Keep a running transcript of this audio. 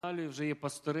Вже є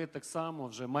пастори так само,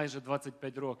 вже майже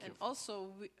 25 років. And also,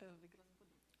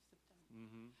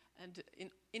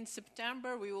 in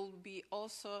September we will be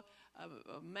also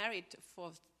married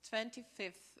for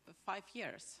 25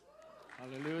 years.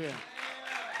 Алілуя.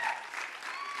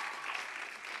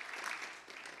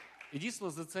 І дійсно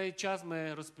за цей час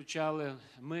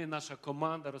ми, наша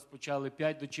команда, розпочали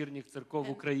 5 дочірніх церков в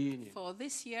Україні. For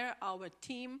this year our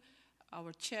team, our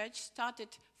church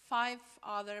started 5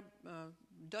 other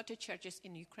daughter churches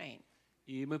in Ukraine.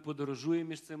 І ми подорожуємо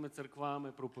між цими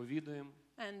церквами, проповідуємо.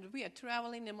 And we are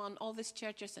traveling among all these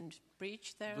churches and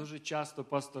preach there. Дуже часто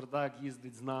пастор Даг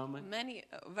їздить з нами.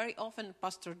 Very often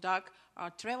Pastor Doug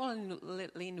are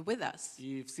traveling with us.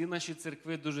 І всі наші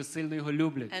церкви дуже сильно його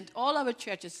люблять. And all our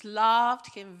churches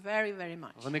loved him very, very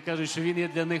much. Вони кажуть, що він є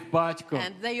для них батько.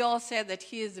 And they all said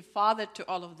that he is the father to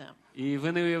all of them. І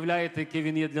ви не уявляєте, яке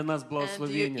він є для нас And you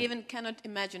благословення. even cannot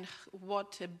imagine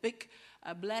what a big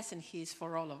blessing he is for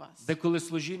all of us. Деколи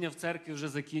служіння в церкві вже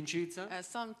закінчується.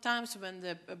 Sometimes when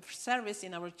the service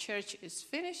in our church is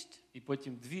finished, І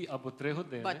потім 2 або 3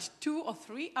 години but 2 or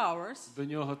 3 hours, до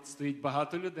нього стоїть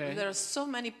багато людей. there are so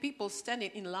many people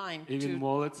standing in line І він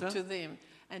молиться. to them.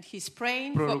 And he's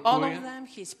praying for Пророкує. all of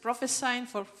them. He's prophesying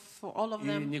for all of І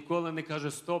them. ніколи не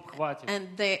каже стоп, хватить.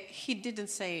 And he didn't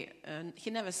say,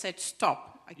 he never said stop.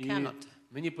 I І cannot.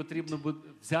 мені потрібно буде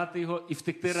взяти його і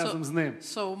втекти разом з ним.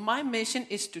 So my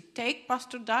mission is to take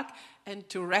Pastor Doug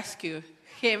and to rescue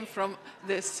him from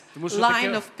this Тому що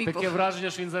line of таке people. враження,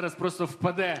 що він зараз просто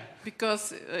впаде.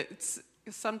 Because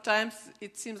sometimes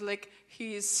it seems like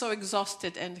he is so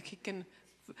exhausted and he can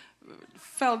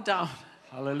fell down.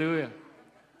 Алілуя.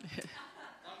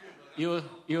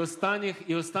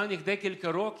 І останніх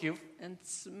декілька років And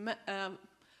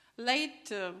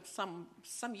late some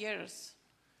years,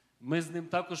 ми з ним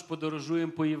також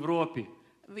подорожуємо по Європі.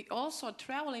 we also are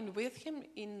traveling with him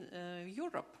in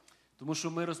Europe. Тому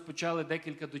що ми розпочали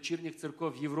декілька дочірніх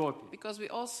церков в Європі. Because we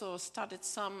also started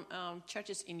some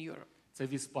churches in Europe. Це в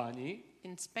Іспанії.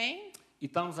 In Spain, І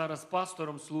там зараз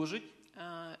пастором служить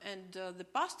and the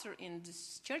pastor in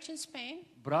this church in Spain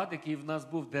брат, який в нас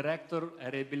був директор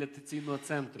реабілітаційного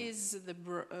центру. is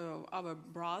our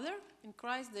brother in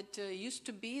Christ that used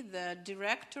to be the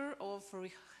director of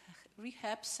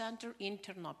rehab center in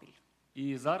Ternopil.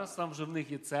 І зараз там вже в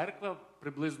них є церква,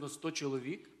 приблизно 100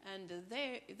 чоловік. And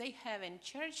they have in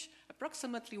church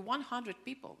approximately 100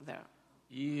 people there.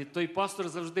 І той пастор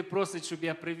завжди просить, щоб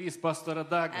я привіз пастора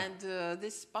Дага. And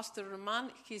this Pastor Roman,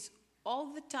 all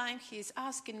the time he's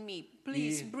asking me,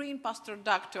 please bring Pastor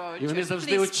Doug to our І вони church.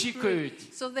 завжди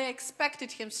очікують. So they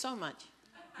expected him so much.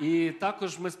 І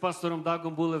також ми з пастором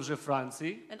Дагом були вже в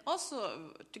Франції. And also,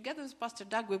 together with Pastor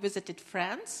Doug, we visited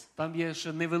France. Там є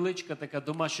ще невеличка така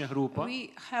домашня група. We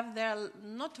have there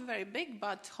not very big,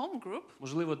 but home group,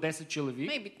 Можливо, 10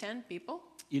 чоловік. maybe 10 people.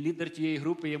 І лідер тієї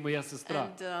групи є моя сестра.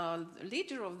 And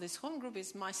leader of this home group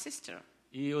is my sister.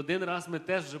 І один раз ми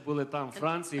теж вже були там, в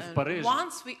Франції, в And Парижі.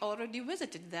 once we already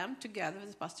visited them together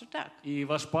with Pastor Doug. І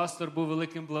ваш пастор був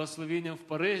великим благословенням в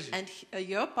Парижі. And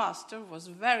your pastor was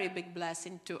very big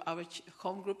blessing to our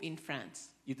home group in France.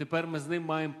 І тепер ми з ним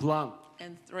маємо план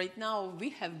And right now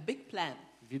we have big plan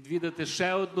відвідати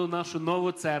ще одну нашу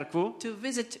нову церкву. to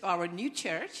visit our new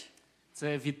church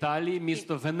Це в Італії,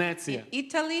 місто Венеція.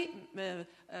 in Italy,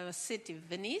 city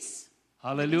Venice.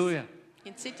 Алілуя.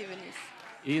 In city Venice.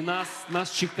 І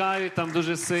нас чекають там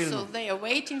дуже So сильно. they are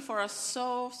waiting for us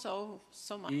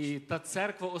so much. І та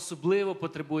церква особливо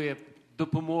потребує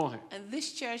допомоги. And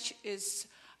this church is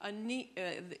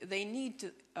they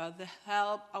need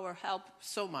our help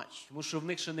so much. Тому що в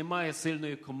них ще немає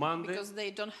сильної команди, Because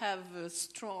they don't have a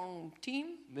strong team,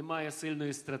 немає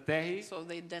сильної стратегії. so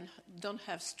they don't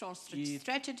have strong І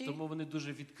strategy. тому вони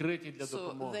дуже відкриті для So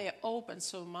допомоги. they are open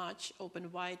so much,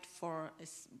 open wide for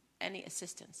any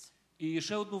assistance. І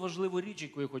ще одну важливу річ,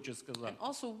 яку я хочу сказати. And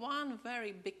also one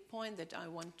very big point that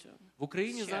I want to В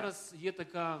Україні share. зараз є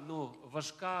така,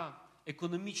 важка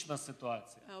економічна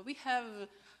ситуація. We have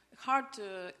hard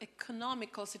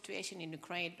economical situation in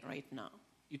Ukraine right now.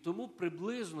 І тому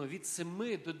приблизно від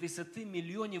 7 до 10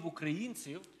 мільйонів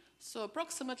українців So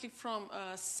approximately from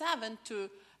 7 to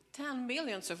 10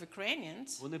 millions of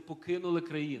Ukrainians, вони покинули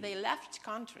країну. they left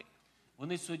country.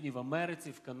 Вони сьогодні в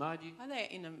Америці, в Канаді.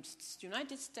 They're in the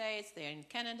United States, they're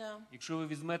in Canada. Якщо ви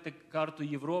візьмете карту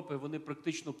Європи, вони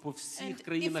практично по всіх And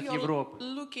країнах if Європи.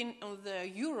 you're looking on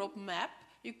the Europe map,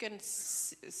 you can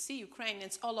see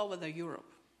Ukrainians all over the Europe.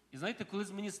 І знаєте, коли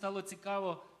мені стало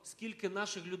цікаво, скільки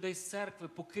наших людей з церкви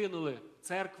покинули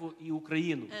церкву і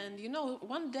Україну. And you know,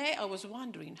 one day I was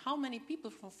wondering how many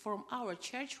people from our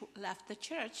church who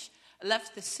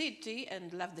left the city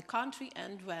and left the country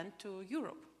and went to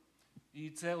Europe. І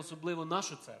це особливо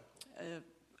нашу церкву.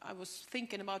 I was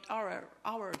thinking about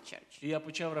our church. І я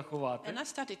почав рахувати. And I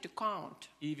started to count.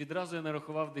 І відразу я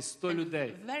нарахував десь 100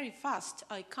 людей. Very fast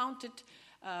I counted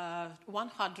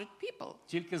 100 people.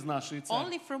 Тільки з нашої церкви.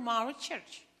 Only from our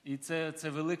church. І це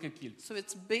велика кількість. So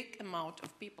it's big amount of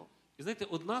people. І знаєте,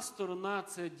 одна сторона –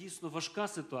 це дійсно важка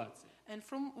ситуація. And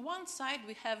from one side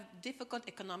we have difficult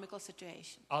economical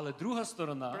situation. Але друга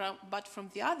сторона, But from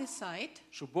the other side,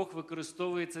 що Бог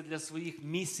використовує це для своїх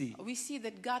місій. we see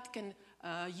that God can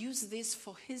use this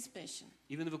for His mission.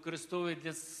 І Він використовує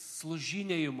для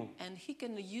служіння Йому. And He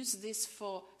can use this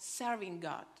for serving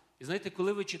God. І знаєте,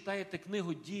 коли ви читаєте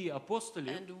книгу «Дії апостолів»,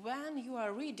 And when you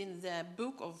are reading the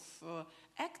book of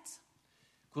Acts,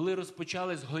 коли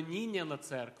розпочались гоніння на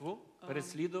церкву,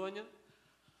 переслідування,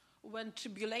 when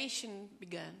tribulation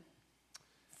began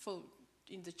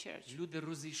in the church, люди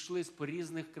розійшлись по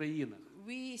різних країнах.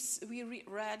 we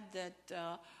read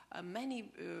that many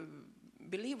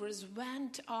believers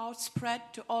went out, spread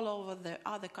to all over the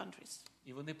other countries.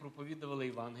 І вони проповідували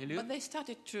Євангелію But they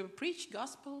started to preach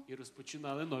gospel, і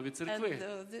розпочинали нові and церкви.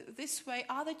 this way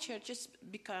other churches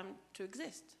become to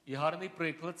exist. І гарний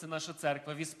приклад – це наша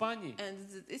церква в Іспанії. And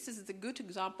this is the good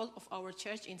example of our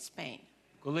church in Spain.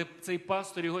 Коли цей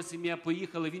пастор і його сім'я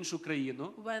поїхали в іншу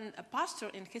країну, When a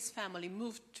pastor and his family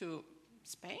moved to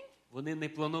Spain, вони не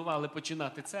планували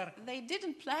починати церкву. they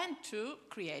didn't plan to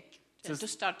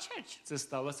start church. Це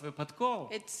сталося випадково.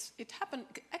 It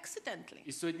happened accidentally.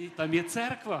 І сьогодні там є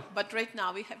церква. But right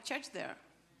now we have church there.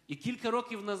 І кілька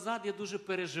років назад я дуже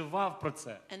переживав про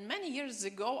це. And many years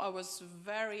ago I was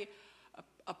very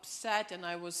upset and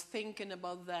I was thinking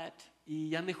about that. І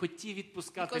я не хотів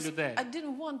відпускати Because людей. I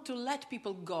didn't want to let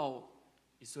people go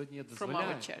І сьогодні я from our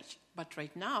дозволяю. church. But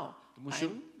right now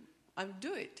I'm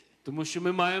do it. Тому що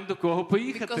ми маємо до кого Because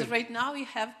поїхати. right now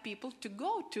we have people to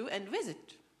go to and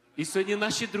visit. І сьогодні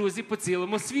наші друзі по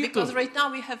цілому світу. Because right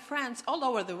now we have friends all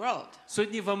over the world.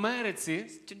 Сьогодні в Америці,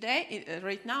 Today,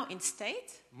 right now in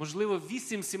States, можливо,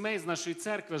 8 сімей з нашої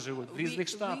церкви живуть в різних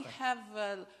we штатах.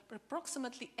 have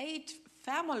approximately 8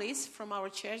 families from our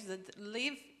church that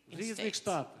live В in різних states,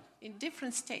 штатах. in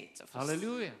different states.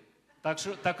 Алілуя.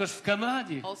 Також в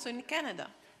Канаді. Also in Canada.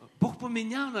 Бог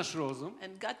поміняв наш розум.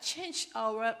 And God changed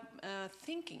our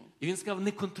thinking. І він сказав,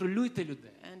 не контролюйте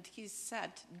людей. And He said,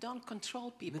 don't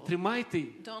control Не people. тримайте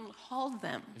їх. Don't hold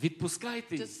them.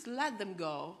 Відпускайте їх. Just let them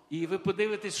go. І ви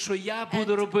подивитесь, що я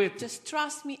буду And робити. just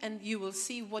trust me and you will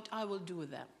see what I will do with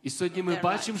them. І сьогодні ми Their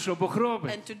бачимо, lives. що Бог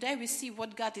робить. And today we see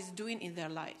what God is doing in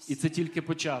their lives. І це тільки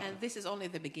початок. And this is only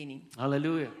the beginning.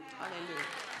 Алілуя. Hallelujah.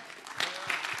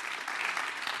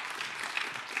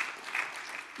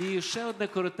 І ще одне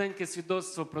коротеньке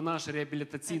свідоцтво про наш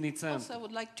реабілітаційний Also, центр. I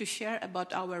would like to share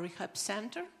about our rehab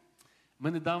center.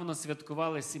 Ми недавно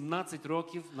святкували 17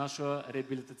 років нашого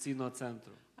реабілітаційного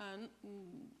центру.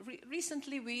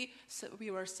 Recently,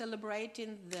 we were celebrating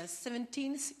the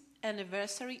 17th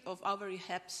anniversary of our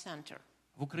rehab center.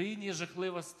 В Україні є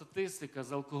жахлива статистика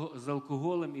з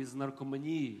алкоголем і з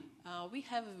наркоманією. We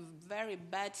have a very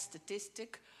bad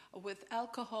statistic with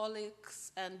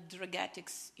alcoholics and drug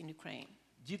addicts in Ukraine.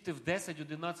 Діти в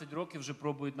 10-11 років вже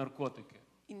пробують наркотики.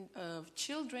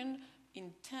 Children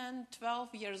in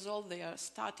 10-12 years old, they are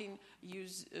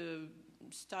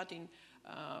starting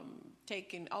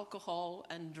taking alcohol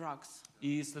and drugs.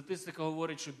 І статистика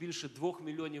говорить, що більше 2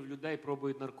 мільйонів людей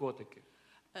пробують наркотики.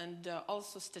 And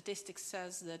also statistics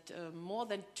says that more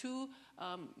than 2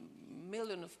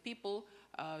 million of people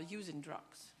are using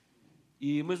drugs.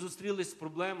 І ми зустрілись з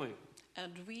проблемою,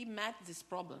 And we met this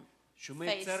problem. що ми, Faced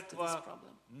як this церква,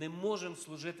 problem. не можемо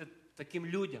служити таким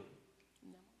людям.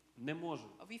 Не можемо.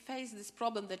 We faced this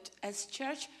problem that as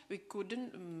church we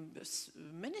couldn't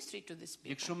ministry to these people.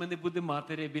 Якщо ми не будемо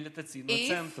мати реабілітаційного If,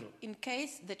 центру. in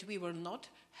case that we will not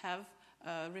have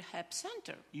a rehab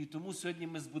center. І тому сьогодні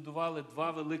ми збудували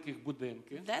 2 великих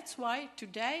будинки. That's why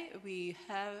today we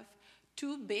have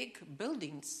 2 big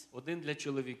buildings. Один для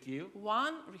чоловіків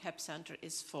One rehab center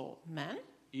is for men,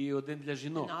 і один для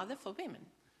жінок. another for women.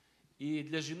 І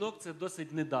для жінок це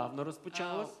досить недавно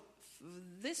розпочалось.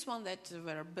 This one that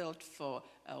were built for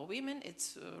women,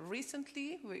 it's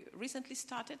recently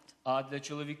started. А для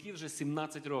чоловіків вже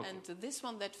 17 років. And this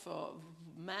one that for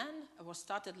men was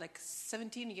started like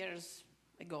 17 years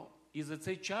ago. І за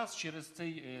цей час через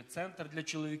цей центр для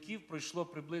чоловіків пройшло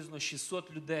приблизно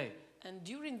 600 людей, And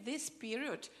during this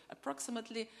period,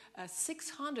 approximately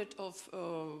 600 of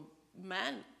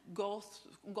men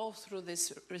go through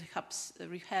this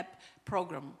rehab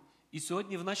program. І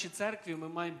сьогодні в нашій церкві ми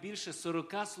маємо більше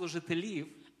 40 служителів.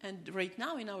 And right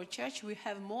now in our church we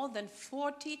have more than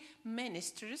 40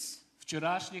 ministers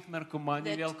Вчорашніх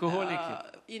наркоманів і that, алкоголіків.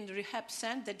 in rehab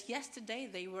center that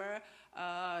yesterday they were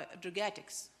drug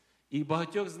addicts. І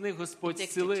багатьох з них Господь Addicted.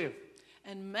 зцілив.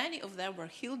 And many of them were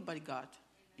healed by God.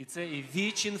 І це і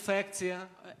ВІЧ-інфекція,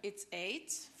 It's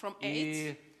AIDS, from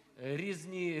і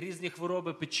AIDS, різні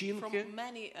хвороби печінки. from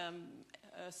many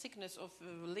sickness of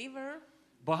liver.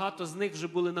 Багато з них вже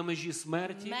були на межі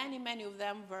смерті. Many of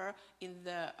them were in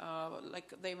the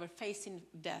like they were facing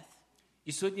death.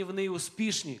 І сьогодні вони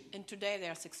успішні. And today they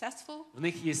are successful. В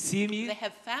них є сім'ї, They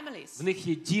have families. в них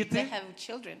є They діти. have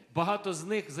children. Багато з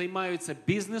них займаються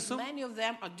бізнесом. Many of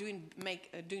them are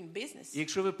doing business. І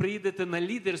якщо ви приїдете на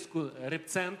лідерську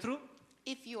репцентру,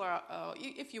 If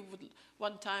you would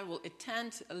one time will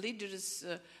attend a leaders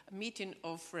meeting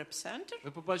of Rep Center,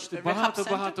 ви побачите Rehab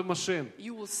багато машин.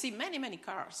 you will see many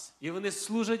cars, І вони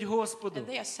служать Господу. and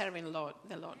they are serving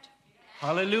the Lord.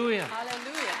 Халилуя!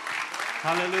 Hallelujah!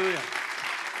 Халилуя!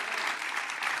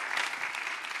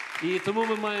 І тому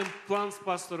ми маємо план з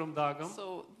пастором Дагом.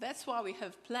 So that's why we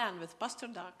have planned with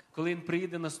Pastor Doug. Коли він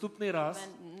приїде наступний раз,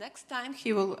 When next time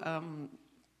he will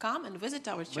come and visit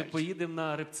our ми church, поїдемо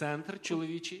на репцентр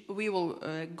чоловічий, we will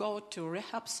go to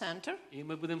Rehab Center і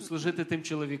ми будемо служити тим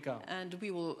чоловікам. and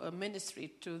we will minister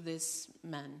to these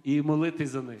men І молити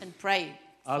за них. and pray for them.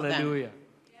 Алелюя!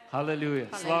 Халилуя!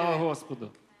 Слава Алелюя.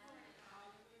 Господу!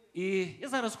 І я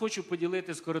зараз хочу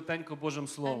поділитись коротенько Божим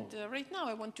Словом. And right now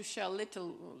I want to share a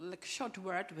little, like short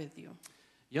word with you.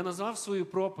 Я назвав свою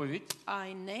проповідь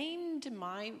I named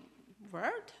my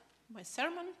word, my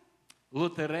sermon,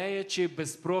 «Лотерея чи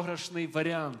безпрограшний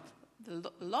варіант».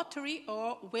 the lottery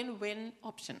or win-win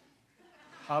option.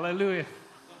 Алелюя!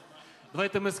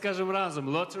 Давайте ми скажемо разом.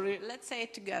 Lottery Let's say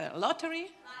it together. Lottery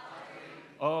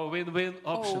or win-win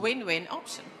or option. win-win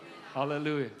option.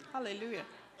 Алелюя! Hallelujah.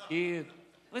 І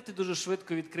давайте дуже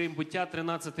швидко відкриємо Буття,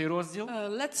 13 розділ.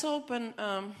 Let's open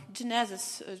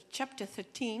Genesis chapter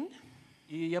 13.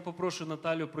 І я попрошу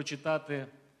Наталю прочитати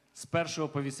з 1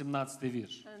 по 18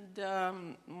 вірш.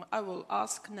 And I will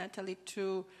ask Natalie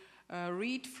to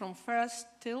read from 1st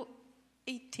till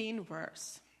 18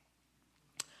 verse.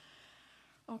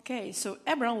 Okay, so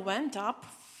Abram went up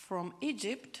from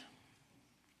Egypt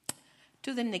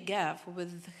to the Negev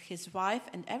with his wife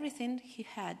and everything he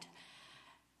had.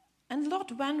 And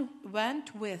Lot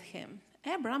went with him.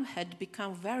 Abram had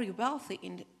become very wealthy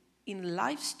in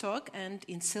livestock and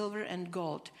in silver and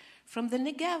gold. From the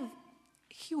Negev,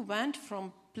 he went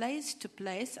from place to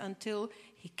place until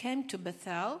he came to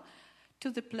Bethel, to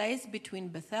the place between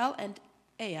Bethel and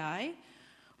Ai,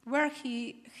 where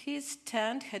his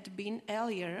tent had been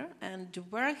earlier and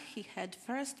where he had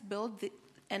first built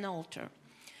an altar.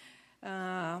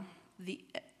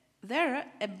 There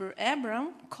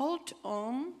Abram called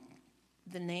on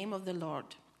the name of the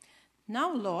Lord.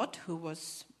 Now Lot, who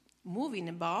was moving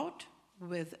about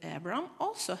with Abram,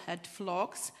 also had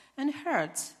flocks and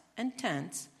herds and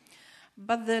tents.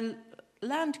 But the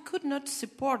land could not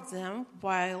support them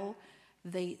while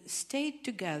they stayed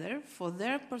together, for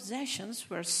their possessions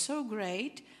were so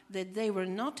great that they were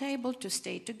not able to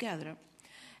stay together.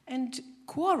 And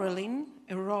quarreling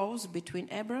arose between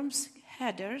Abram's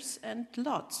herders and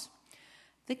Lot's.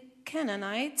 The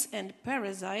Canaanites and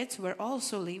Perizzites were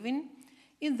also living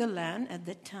in the land at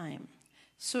that time.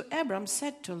 So Abram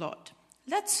said to Lot,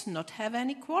 "Let's not have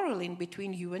any quarreling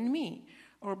between you and me,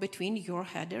 or between your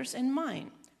herders and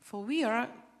mine, for we are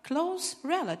close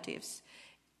relatives.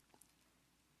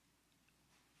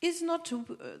 Is not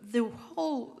the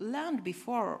whole land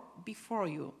before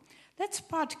you? Let's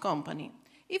part company.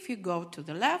 If you go to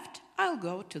the left, I'll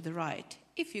go to the right.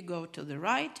 If you go to the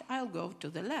right, I'll go to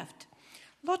the left."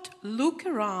 Lot looked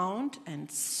around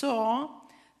and saw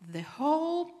the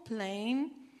whole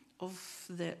plain of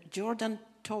the Jordan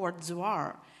toward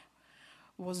Zoar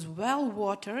was well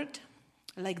watered,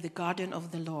 like the garden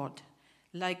of the Lord,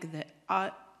 like the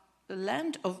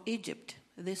land of Egypt.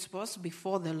 This was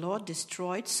before the Lord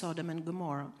destroyed Sodom and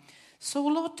Gomorrah. So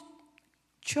Lot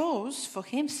chose for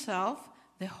himself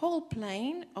the whole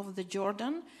plain of the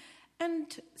Jordan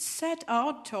and set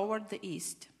out toward the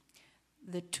east.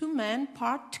 The two men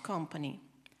parted company.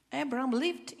 Abram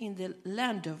lived in the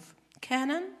land of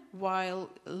Canaan, while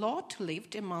Lot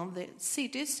lived among the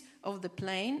cities of the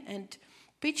plain and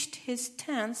pitched his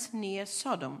tents near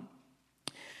Sodom.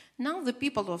 Now the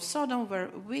people of Sodom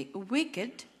were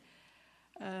wicked,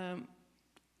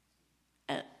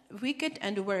 wicked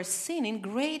and were sinning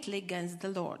greatly against the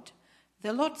Lord.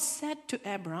 The Lord said to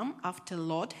Abram after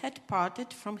Lot had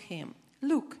parted from him,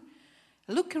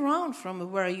 Look around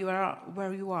from where you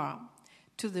are,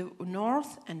 to the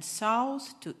north and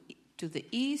south, to the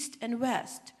east and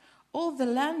west. All the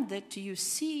land that you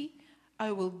see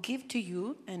I will give to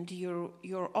you and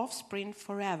your offspring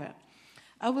forever.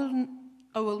 I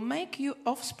will make you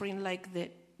offspring like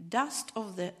the dust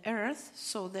of the earth,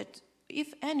 so that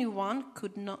if anyone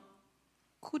could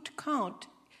count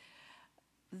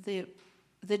the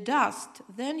dust,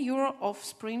 then your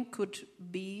offspring could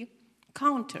be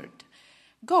counted.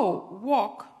 Go,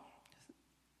 walk,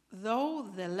 though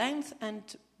the length and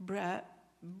breadth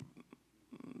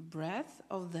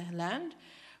of the land,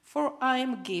 for I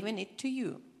am giving it to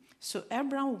you. So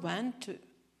Abram went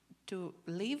to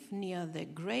live near the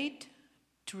great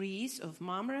trees of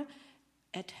Mamre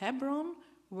at Hebron,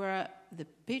 where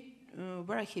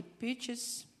he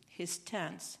pitches his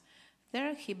tents.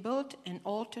 There he built an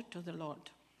altar to the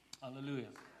Lord. Алілуя.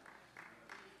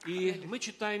 І ми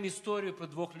читаємо історію про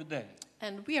двох людей.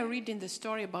 And we are reading the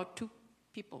story about two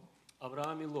people,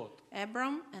 Авраам і Лот.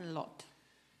 Abram and Lot.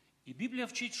 І Біблія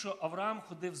вчить, що Авраам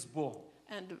ходив з Богом.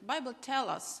 And the Bible tells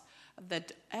us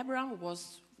that Abram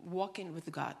was walking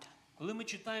with God. Коли ми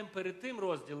читаємо перед тим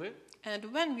розділи,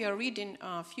 And when we are reading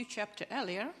a few chapters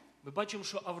earlier, ми бачимо,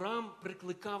 що Авраам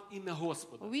прикликав ім'я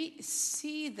Господа. we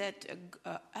see that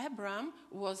Abram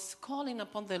was calling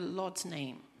upon the Lord's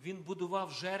name. Він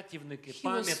будував жертівники, He was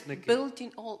пам'ятники. built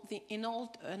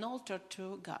an altar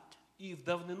to God. І в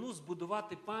давнину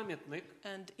збудувати пам'ятник,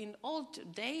 And in old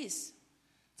days,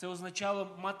 це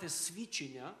означало мати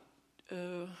свідчення,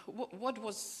 what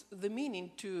was the meaning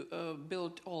to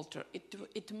build altar?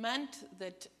 It meant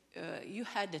that you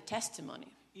had a testimony.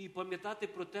 і пам'ятати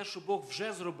про те, що Бог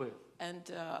вже зробив.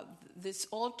 And this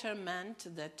altar meant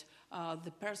that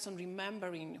the person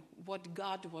remembering what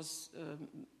God was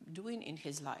doing in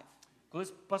his life.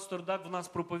 Колись пастор Даг в нас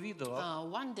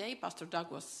проповідував, One day, Pastor Doug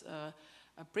was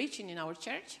preaching in our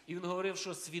church, і він говорив, що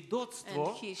and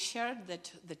свідоцтво he shared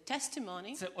that the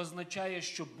testimony, це означає,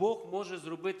 що Бог може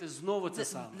зробити знову це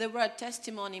саме. the word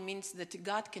testimony means that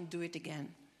God can do it again.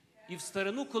 І в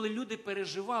старину, коли люди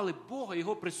переживали Бога,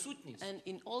 Його присутність, And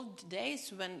in old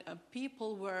days, when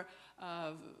people were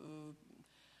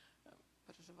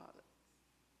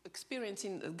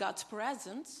experiencing God's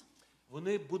presence,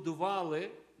 вони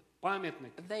будували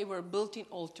пам'ятники. they were building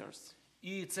altars.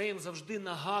 І це їм завжди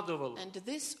нагадувало. And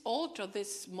this altar,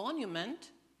 this monument,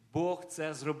 Бог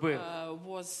це зробив.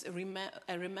 was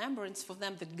a remembrance for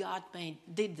them that God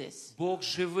did this. Бог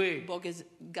живий.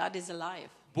 God is alive.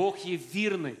 Бог є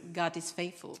вірний. God is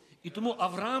faithful. І тому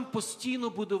Авраам постійно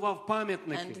будував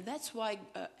пам'ятники. And that's why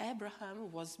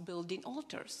Abraham was building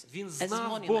altars Він as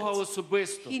знав Бога monuments.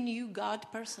 особисто. He knew God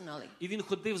personally. І він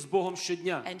ходив з Богом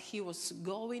щодня. And he was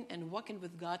going and walking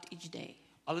with God each day.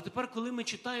 Але тепер, коли ми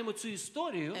читаємо цю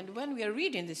історію, And when we are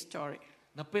reading this story,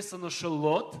 написано, що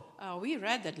Лот, we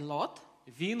read that Lot,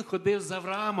 він ходив з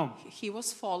Авраамом. he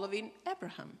was following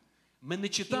Abraham. Ми не He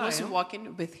was читаємо,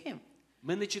 walking with him.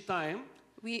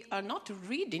 We are not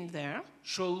reading there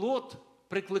що Лот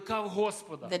прикликав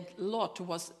Господа. that Lot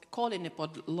was calling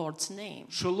upon Lord's name,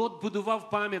 Що Лот будував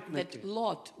пам'ятники. that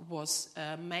Lot was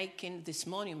making these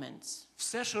monuments.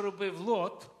 Все, що робив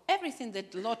Лот, Everything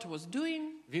that Lot was doing,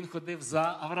 він ходив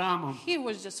за Авраамом. he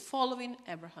was just following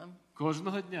Abraham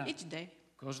Кожного дня. each day,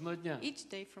 Кожного дня.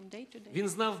 from day to day. Він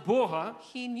знав Бога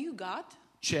He knew God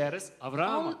через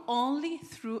Авраама. only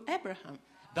through Abraham.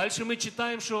 Далі ми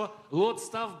читаємо, що Лот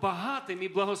став багатим і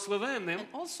благословенним.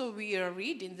 And also we are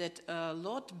reading that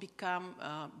Lot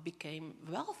became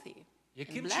wealthy and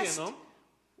Яким blessed. чином?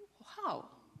 How?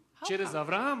 Через how?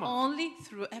 Авраама. Only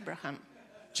through Abraham.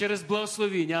 Через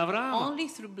благословіння Авраама.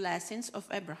 Only through blessings of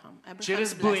Abraham. Abraham's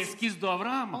Через blessings. близькість до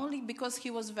Авраама. Only because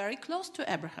he was very close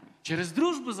to Abraham. Через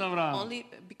дружбу з Авраамом. Only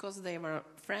because they were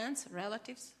friends,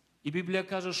 relatives. І Біблія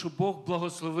каже, що Бог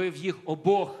благословив їх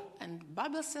обох. And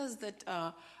Bible says that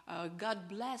God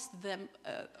blessed them,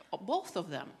 both of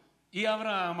them. І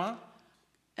Авраама,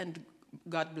 And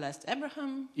God blessed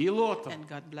Abraham, і Лота. and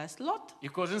God blessed Lot. І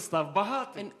кожен став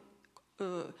багатим.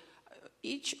 And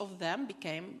each of them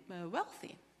became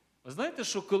wealthy. Ви знаєте,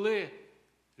 що коли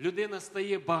людина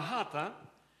стає багата,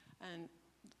 And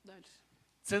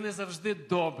це не завжди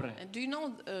добре. do you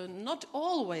know, not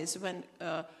always when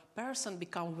a person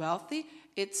becomes wealthy,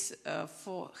 it's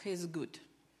for his good.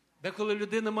 Деколи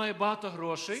людина має багато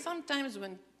грошей, Sometimes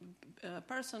when a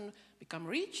person becomes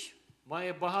rich,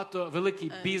 має багато великий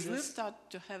and бізнес, start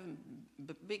to have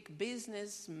big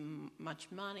business, much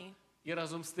money, і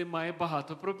разом з тим має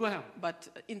багато проблем. but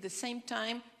in the same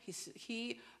time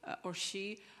he or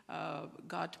she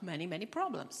got many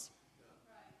problems.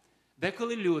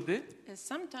 Деколи люди, And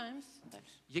sometimes,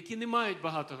 які не мають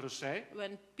багато грошей,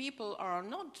 when people are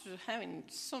not having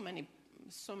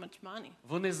so much money,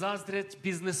 вони заздрять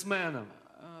бізнесменам.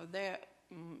 they're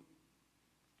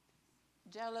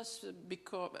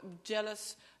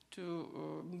jealous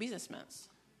to businessmen.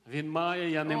 Він має,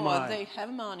 я не Oh, маю. they have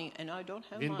money and I don't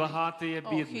have Він money. багатий, я Oh,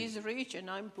 бідний. he's rich and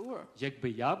I'm poor. Якби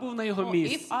я був на його Oh, if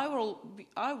місці,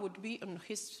 I would be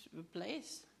on his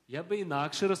place, я би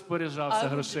інакше розпоряджався I would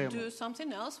грошима. do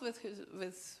something else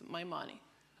with my money.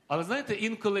 Але знаєте,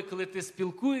 інколи, коли ти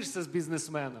спілкуєшся з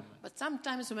бізнесменами, But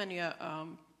sometimes when you're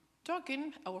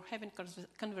talking or having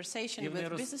conversation і вони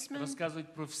with businessmen,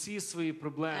 розказують про всі свої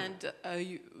проблеми, and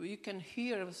you can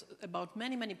hear about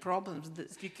many problems,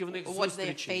 скільки в них what they're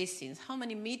зустрічей, facing, how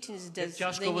many meetings як does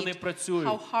тяжко they вони need, працюють.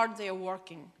 how hard they are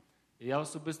working. І я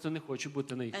особисто не хочу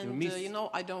бути на їхньому And місці.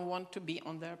 I don't want to be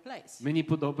on their place. Мені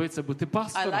подобається бути I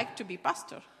пастором. like to be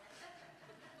pastor.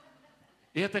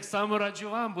 І я так само раджу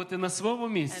вам бути на своєму And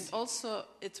місці. also,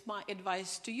 it's my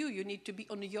advice to you. You need to be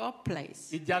on your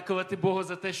place. І дякувати Богу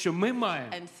за те, що ми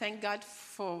маємо. And thank God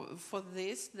for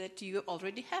this that you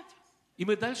already have. І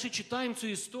ми далі читаємо цю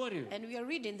історію, And we are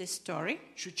reading this story.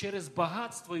 що через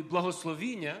багатство і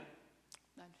благословіння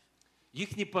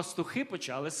їхні пастухи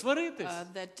почали сваритись.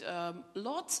 That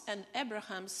Lot's and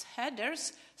Abraham's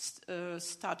headers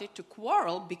started to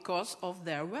quarrel because of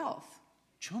their wealth.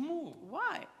 Чому?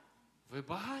 Why? Ви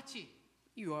багаті.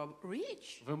 You are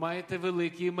rich. Ви маєте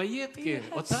великі маєтки, You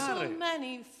have so отари.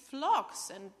 many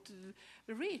flocks and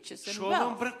riches and Що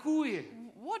вам wealth. бракує?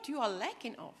 What you are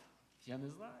lacking of? Я не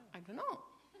знаю. I don't know.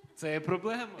 Це є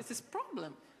проблема. It's this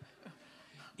problem.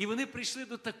 І вони прийшли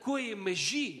до такої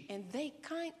межі, And they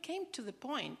came to the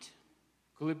point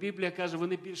коли Біблія каже,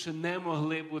 вони більше не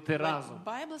могли бути when разом.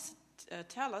 Bible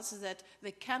tell us that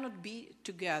they cannot be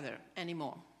together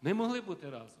anymore. Не могли бути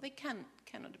разом. They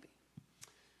cannot be.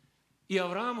 І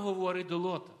Авраам говорить до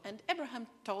Лота: And Abraham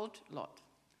told Lot,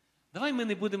 давай ми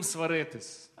не будемо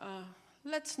сваритись.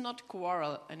 let's not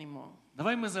quarrel anymore.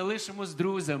 Давай ми залишимось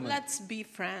друзями. Let's be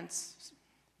friends.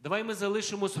 Давай ми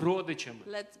залишимось родичами.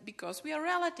 Because we are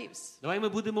relatives. Давай ми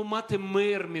будемо мати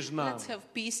мир між нами. Let's have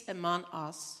peace among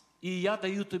us. І я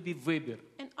даю тобі вибір.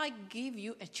 And I give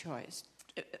you a choice,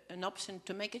 an option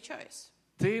to make a choice.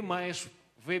 Ти маєш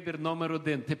вибір номер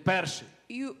один. Ти перший.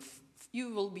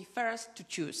 You will be first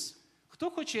to choose. Хто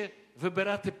хоче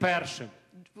вибирати першим?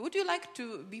 Would you like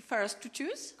to be first to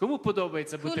choose? Кому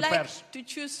подобається Who бути like першим? to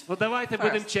choose Ну давайте first?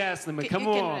 будемо чесними. You Come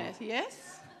can on. raise. Yes?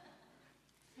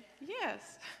 Yes.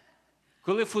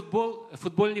 Коли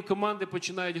футбольні команди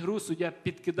починають гру, суддя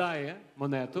підкидає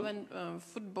монету. When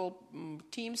football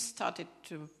teams started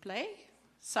to play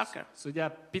soccer, Суддя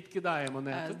підкидає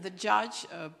монету. the judge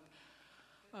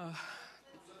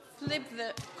flipped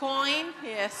the coin.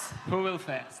 Yes. Who will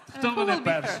first? Хто Who буде will be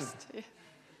першим? first? Yeah.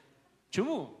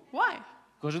 Чому? Why?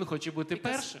 Кожен хоче бути Because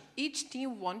першим. each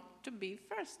team want to be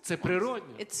first. Це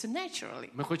природньо. It's naturally.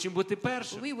 Ми хочемо бути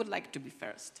першим. We would like to be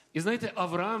first. І знаєте,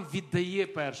 Авраам віддає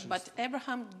першим. But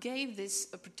Abraham gave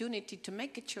this opportunity to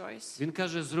make a choice Він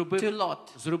каже, to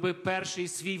Lot. зроби перший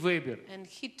свій вибір. And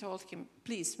he told him,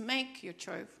 please make your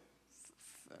choice.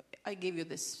 I give you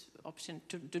this option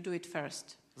to do it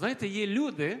first. Знаєте, є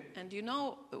люди, And you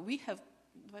know, we have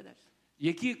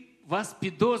які вас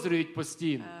підозрюють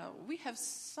постійно.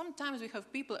 sometimes we have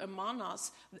people among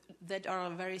us that are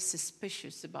very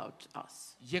suspicious about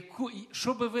us.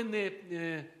 Що би ви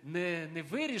не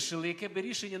вирішили, яке би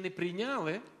рішення не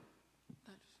прийняли,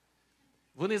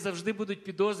 вони завжди будуть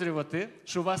підозрювати,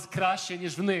 що у вас краще,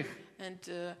 ніж в них.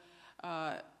 And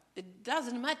it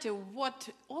doesn't matter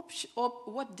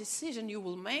what decision you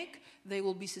will make, they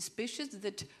will be suspicious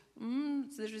that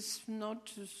there is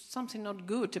something not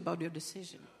good about your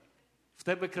decision. В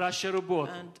тебе краща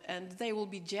робота. And they will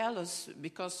be jealous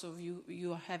because of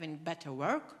you are having better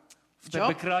work, В тебе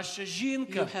job, краща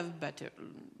жінка. you have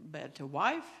better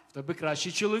wife, В тебе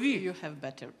кращий чоловік. you have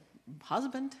better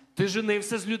husband, Ти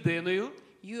женився з людиною,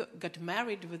 you got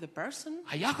married with a person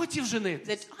а я хотів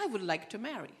женитися. that I would like to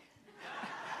marry.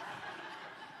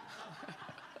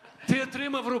 Ти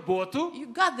отримав роботу,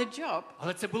 You got the job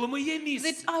але це було моє that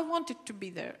місце. I wanted to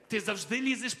be there. Ти завжди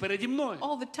лізеш переді мною.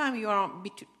 All the time you are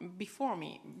before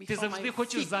me, Ти before завжди my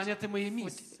хочеш feet. зайняти моє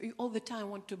місце. You all the time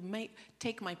want to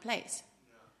take my place.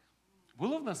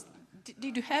 Було в нас?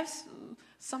 Did you have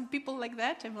some people like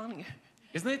that among you?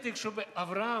 І знаєте, якщо б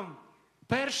Авраам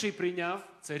перший прийняв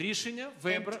це рішення,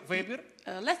 вибір,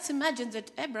 Let's imagine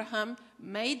that Abraham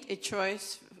made a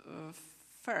choice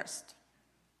first.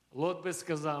 Лот би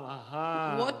сказав,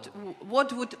 ага,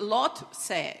 What would Lot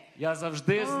say? я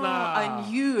завжди I знав,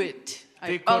 knew it. I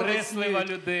Ти always knew корислива it.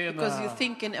 людина. Because you're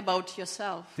thinking about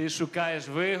yourself. ти шукаєш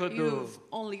вигоду, You're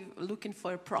only looking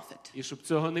for a profit. і щоб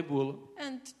цього не було.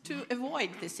 And to avoid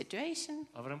this situation,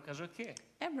 Авраам каже, окей,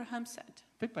 Abraham said,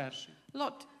 ти перший.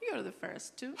 Lot, you're the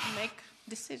first to make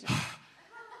decision.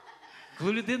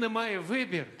 Коли людина має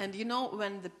вибір, And you know,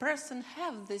 when the person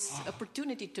have this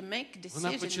opportunity to make вона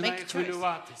decision, починає make choice,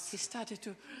 хвилюватись. he started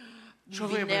to Що be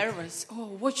вибрати? nervous.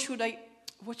 Oh,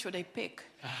 what should I pick?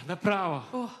 Направо,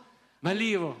 Oh,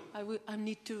 наліво, I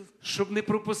need to щоб не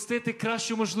пропустити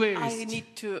кращу I можливість.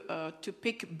 need to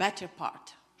pick better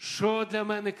part. Що для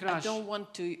мене I краще? don't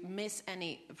want to miss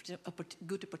any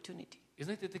good opportunity. І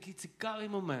знаєте, такий цікавий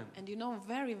момент. And you know,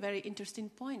 very interesting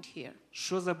point here.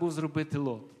 Що забув зробити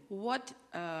Лот? What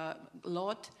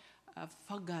Lot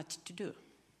forgot to do.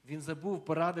 Він забув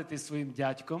порадити своїм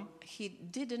дядьком, He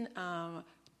didn't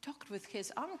talk with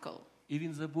his uncle, і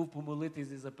він забув помолитись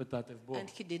і запитати в Бога.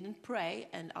 and he didn't pray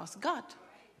and ask God.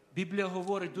 Біблія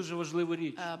говорить дуже важливу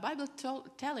річ. Bible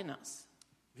telling us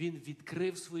Він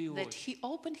відкрив свої that очі, he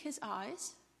opened his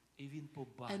eyes і він and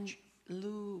побачив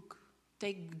look,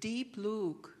 take deep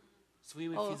look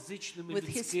своїми oh, фізичними with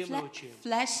his людськими очима.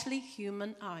 fleshly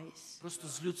human eyes, Просто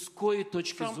з людської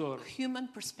точки from зору. human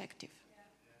perspective.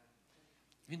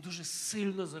 Він дуже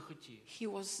сильно захотів.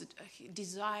 He was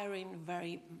desiring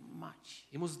very much.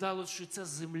 Йому здалося, що ця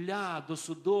земля до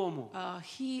Содому,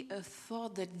 He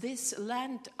thought that this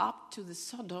land up to the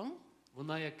Sodom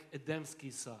вона як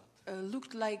Едемський сад.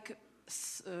 looked like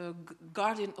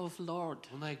garden of Lord,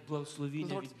 Вона як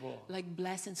благословіння Lord, від Бога. like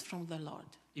blessings from the Lord.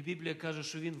 І Біблія каже,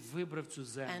 що він вибрав цю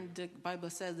землю. And the Bible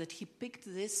says that he picked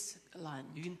this land.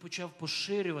 І він почав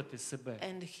поширювати себе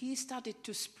And he started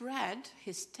to spread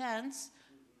his stance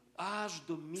аж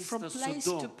до from міста place to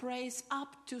Содом. praise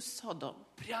up to Sodom,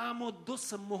 Прямо до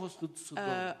самого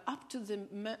Содому. up to the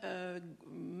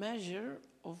measure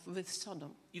of with Sodom.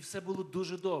 І все було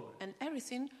дуже добре. And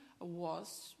everything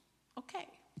was okay,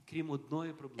 Крім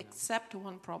одної проблеми. except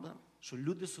one problem. Що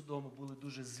люди Содому були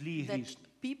дуже злі і That грішні.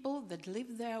 people that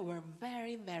lived there were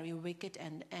very wicked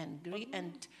and angry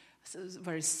and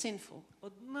very sinful.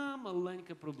 Одна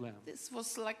маленька проблема. This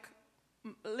was like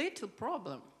a little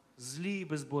problem. Злі і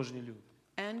безбожні люди.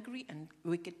 Angry and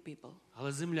wicked people.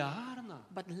 Але земля гарна,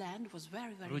 But land was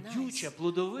very родюча, nice.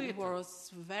 плодовита,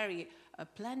 Was very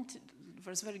planted,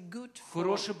 was very good for,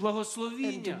 хороше and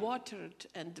благословіння. watered,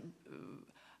 and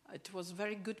it was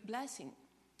very good blessing.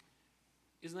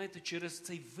 І знаєте, через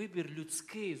цей вибір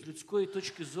людський, з людської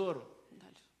точки зору,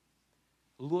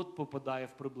 Лот попадає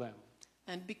в проблему.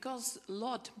 And because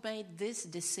Lot made this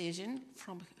decision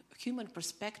from human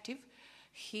perspective,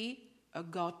 he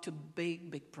got to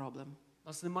big problem. У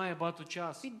нас немає багато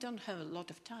часу, We don't have a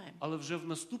lot of time. але вже в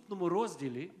наступному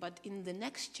розділі But in the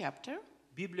next chapter,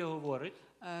 Біблія говорить,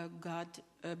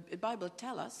 Bible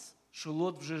tells us що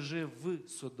Лот вже жив в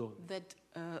Содомі. that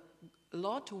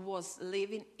Lot was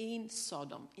living in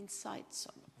Sodom, inside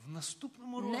Sodom. В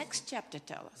наступному розділі, Next chapter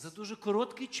tells за us дуже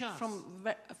короткий час,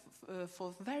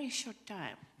 for very short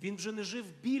time, він вже не жив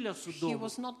біля he Содому.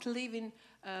 was not living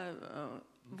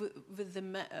with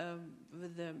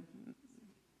the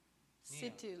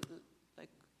city, like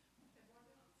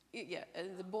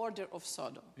the border of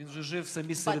Sodom, Він вже жив в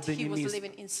самій but середині he was міста.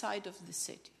 living inside of the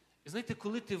city. І знаєте,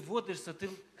 коли ти вводишся тим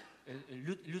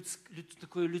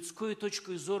такою людською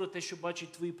точкою зору, те, що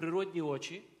бачать твої природні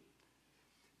очі,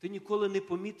 ти ніколи не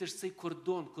помітиш цей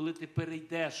кордон, коли ти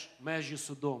перейдеш межі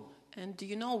Содому. And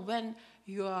you know, when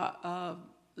you are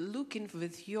looking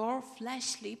with your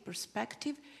fleshly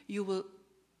perspective, you will.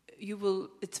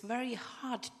 It's very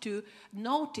hard to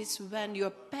notice when you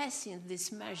are passing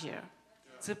this measure.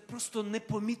 Це просто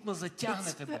непомітно затягне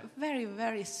It's тебе.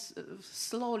 very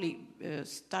slowly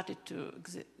started to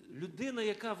exist. Людина,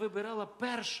 яка вибирала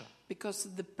перша, Because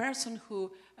the person who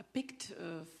picked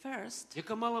first,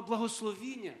 яка мала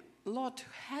благословіння, Lot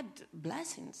had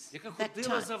blessings. яка That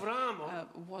ходила з time Авраамом,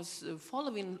 was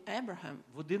following Abraham,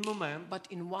 в один момент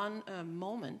but in one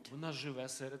moment вона живе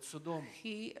серед Содому.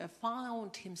 he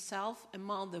found himself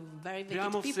among the very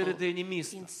Прямо wicked people всередині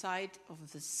міста. inside of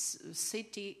the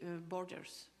city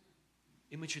borders.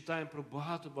 І ми читаємо про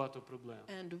багато проблем.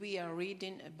 And we are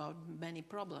reading about many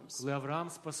problems. Коли Авраам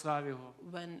спасав його,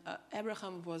 When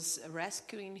Abraham was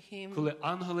rescuing him, коли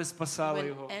ангели спасали when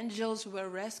його, angels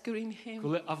were rescuing him,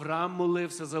 коли Авраам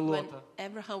молився за when Лота,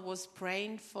 Abraham was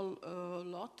praying for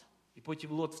Lot, і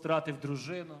потім Лот втратив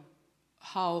дружину,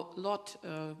 how Lot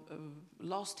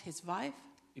lost his wife,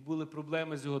 і були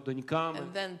проблеми з його доньками,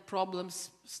 and then problems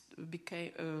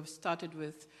started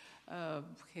with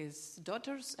his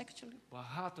daughters, actually.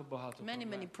 Багато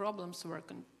Many проблем. problems were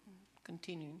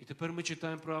continuing. І тепер ми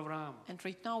читаємо про Авраама. And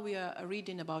right now we are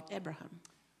reading about Abraham.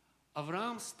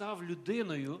 Авраам став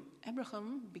людиною,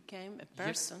 Abraham became a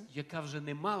person яка вже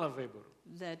не мала вибору.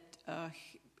 that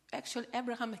actually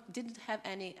Abraham didn't have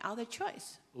any other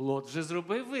choice Лот вже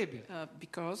зробив вибір.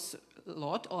 because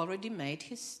Lot already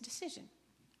made his decision.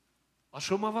 А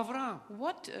що мав Авраам?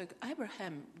 What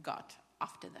Abraham got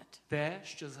after that? Те,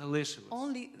 що залишилось.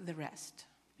 Only the rest.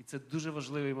 І це дуже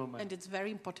важливий момент. And it's a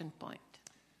very important point.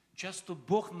 Часто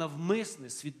Бог навмисне,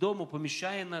 свідомо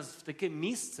поміщає нас в таке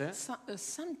місце,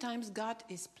 Sometimes God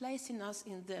is placing us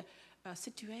in the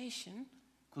situation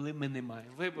коли ми не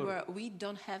маємо вибору. where we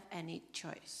don't have any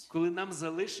choice. Коли нам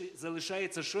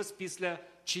залишається щось після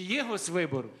чиєгось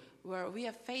вибору. Where we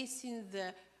are facing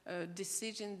the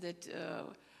decision that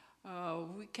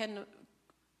we can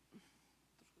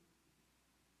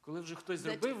Коли вже хтось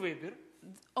зробив вибір,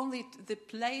 only the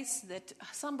place that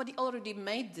somebody already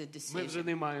made the ми вже decision.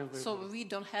 не маємо So вибору. we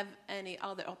don't have any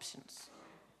other options.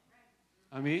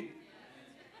 Амінь.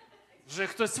 Вже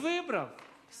хтось вибрав.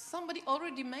 Somebody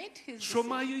already made his Що decision.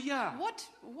 маю я?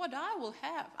 What I will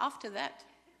have after that.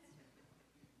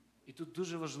 І тут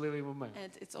дуже важливий момент.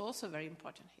 And it's also very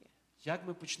important here. Як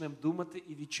ми почнемо думати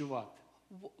і відчувати?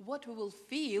 What we will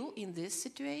feel in this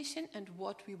situation and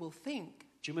what we will think.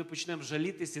 Чи ми почнемо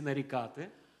жалітися і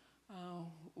нарікати?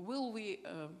 Will we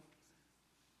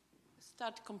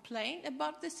start complain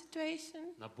about the situation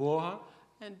На Бога,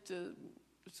 and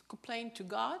complain to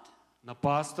God, на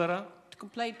пастора, to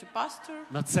complain to pastor,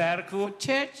 на церкву,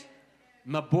 church,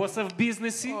 на боса в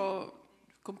бізнесі? or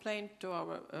complain to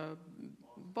our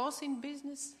boss in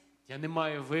business? Я не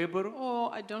маю вибору. Oh,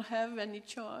 I don't have any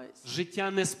choice.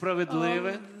 Життя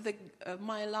несправедливе.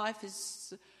 My life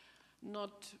is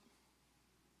not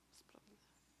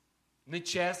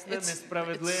Нечесне,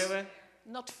 несправедливе.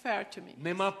 not fair to me.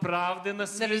 Нема правди на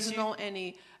There is світі. no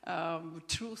any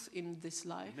truth in this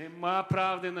life. Нема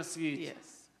правди на світі. Yes.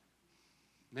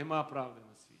 Нема правди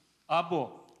на світі.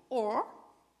 Або, Or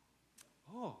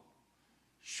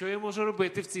що я можу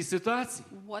робити в цій ситуації?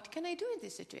 what can I do in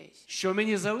this situation? Що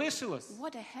мені залишилось?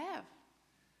 What I have.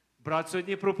 Брат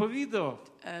сьогодні проповідував,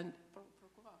 And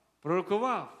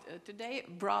пророкував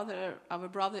today, our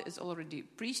brother is already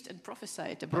preached and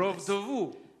prophesied про about this,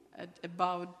 вдову,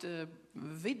 about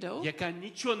widow яка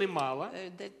нічого не мала,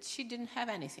 that she didn't have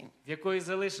anything, в якої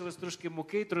залишилось трошки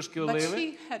муки, трошки but оливи,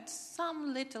 she had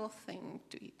some little thing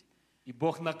to eat. і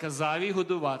Бог наказав їй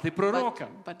годувати пророка.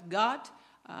 But God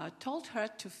told her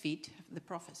to feed the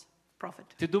prophet.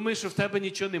 Ти думаєш, що в тебе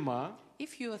нічого нема,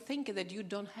 If you think that you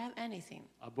don't have anything,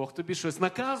 а Бог тобі щось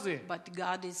наказує. but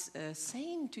God is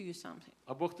saying to you something,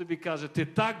 А Бог тобі каже, ти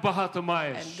так багато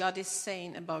маєш. and God is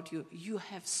saying about you, you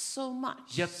have so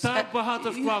much. Я так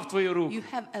багато вклав в твою руку.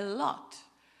 You have a lot.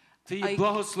 Ти є I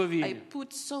благословіння.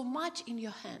 put so much in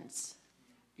your hands.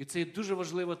 І це є дуже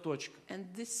важлива точка. And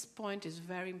this point is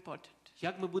very important.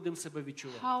 Як ми будемо себе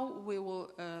відчувати? How we will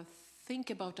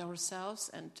think about ourselves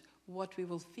and what we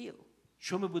will feel.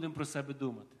 Що ми будемо про себе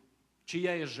думати? Чи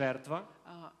я є жертва?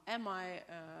 Am I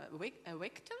a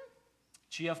victim?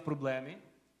 Чи я в проблемі?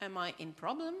 Am I in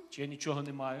problem? Чи я нічого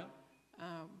не маю?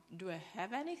 Do I have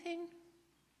anything?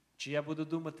 Чи я буду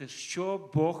думати, що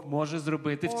Бог може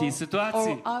зробити в тій Or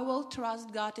ситуації? I will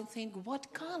trust God and think, what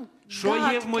can Що є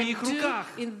God в моїх can do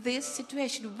руках? in this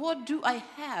situation? What do I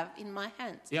have in my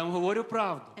hands? Я вам говорю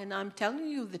правду. And I'm telling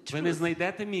you the Ви не truth.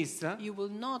 знайдете місця, You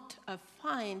will not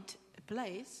find a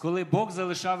place коли Бог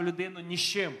залишав людину ні з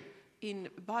чим. in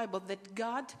Bible that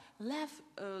God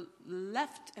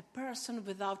left a person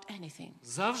without anything.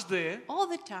 Завжди, All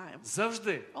the time.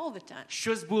 завжди All the time.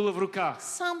 щось було в руках.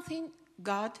 Something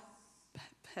God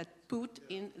had put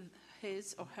in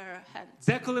his or her hands.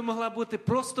 Деколи могла бути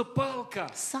просто палка.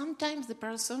 Sometimes the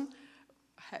person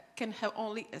can have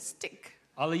only a stick.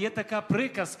 Але є така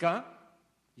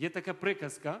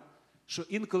приказка, що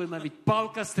інколи навіть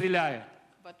палка стріляє.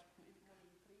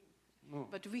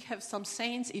 But we have some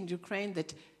sayings in Ukraine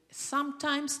that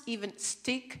sometimes even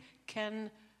stick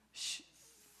can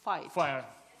fight. Fire.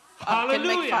 Can make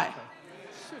Алілуя! fire.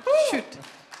 Shoot.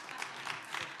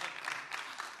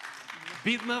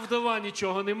 Бідна вдова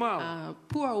нічого не мала.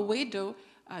 Poor widow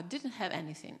didn't have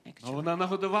anything А actually. вона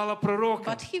нагодувала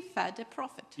пророка. But he fed a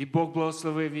prophet. І Бог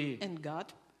благословив її. And God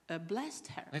blessed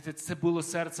her. Знаєте, це було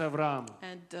серце Авраама.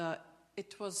 And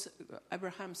it was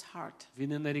Abraham's heart. Він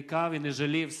не нарікав і не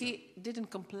жалівся. He didn't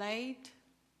complain.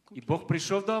 І Бог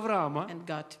прийшов до Авраама And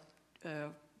God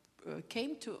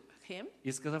came to him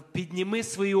і сказав, підніми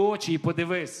свої очі і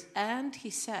подивись. and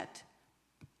he said,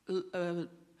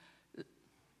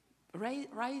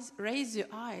 raise your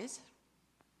eyes.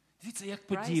 Дивіться, як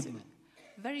Rise, подібно.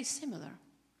 very similar.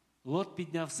 Лот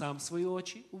підняв сам свої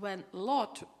очі, When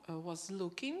Lot was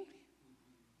looking,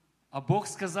 а Бог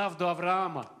сказав до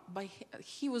Авраама: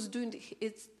 he was doing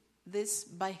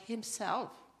this by himself.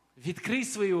 відкрий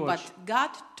свої очі But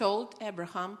God told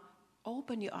Abraham,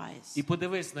 open your eyes і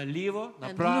подивись наліво, and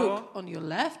направо, look on your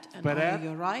left and вперед, on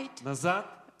your right,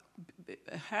 назад.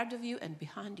 ahead of you and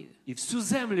behind you. І всю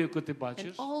землю, яку ти And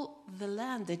бачиш, all the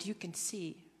land that you can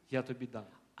see, я тобі дам.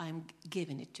 I'm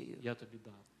giving it to you. Я тобі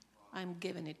дам. I'm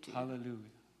giving it to you. Алілуя.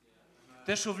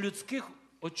 Те, що в людських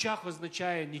очах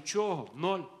означає нічого,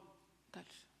 ноль,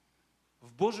 Дальше.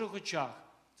 в Божих очах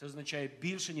це означає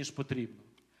більше, ніж потрібно.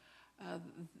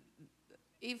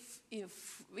 If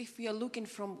we are looking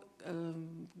from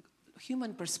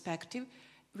human perspective,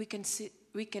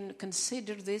 we can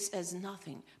consider this as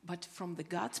nothing. But from the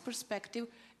God's perspective,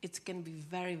 it can be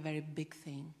very, very big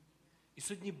thing. І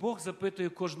сьогодні Бог запитує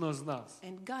кожного з нас,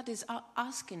 And God is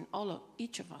asking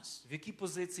each of us, в якій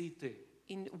позиції ти,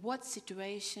 in what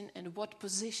situation and what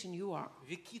position you are,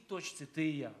 в якій точці ти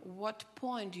і я. what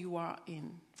point you are in,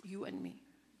 you and me.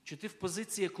 Чи ти в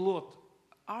позиції як Лот,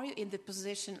 Are you in the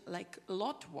position like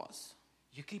Lot was,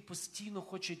 який постійно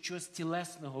хоче чогось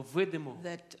тілесного, видимого,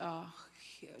 that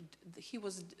he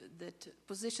was that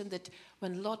position that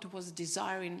when Lot was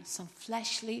desiring some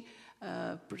fleshly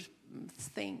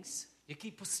things,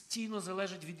 який постійно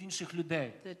залежить від інших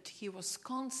людей, that he was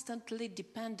constantly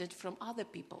dependent from other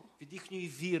people, від їхньої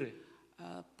віри,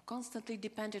 constantly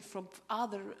dependent from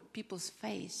other people's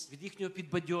faith, від їхнього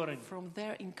підбадьорення. from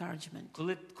their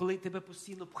encouragement. Коли тебе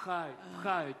постійно пхають,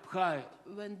 пхають,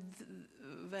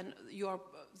 When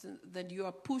you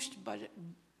are pushed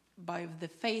by the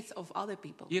faith of other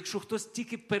people. і якщо хтось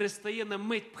тільки перестає на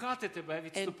мить пхати тебе,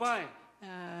 відступає,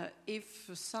 If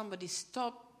somebody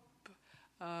stop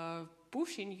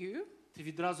pushing you, ти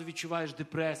відразу відчуваєш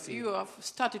депресію. you have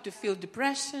started to feel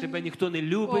depression. Тебе ніхто не Oh,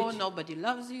 любить, nobody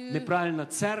loves you. неправильна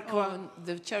церква, Oh,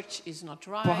 the church is not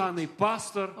right. поганий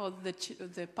пастор, Or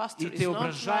the pastor і is ти not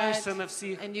ображаєшся right. на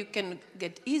всіх. And you can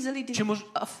get easily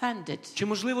offended. Чи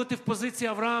можливо ти в позиції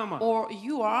Авраама, Or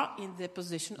you are in the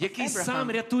position of який сам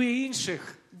Abraham, рятує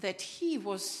інших, that he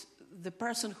was the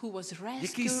person who was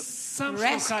який сам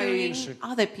штовхає rescuing інших,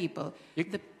 other people.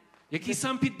 який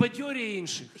сам підбадьорює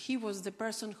інших, He was the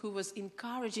person who was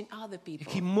encouraging other people.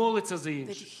 який молиться за That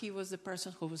інших. he was the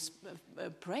person who was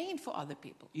praying for other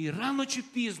people. І рано чи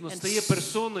пізно And стає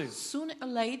персоною, sooner or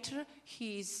later,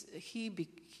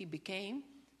 he became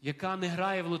яка не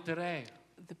грає в лотерею,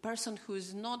 the person who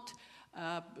is not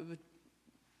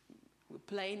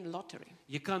playing lottery.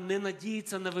 яка не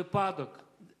надіється на випадок,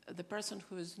 The person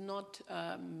who is not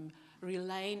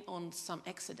relying on some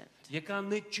accident. яка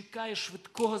не чекає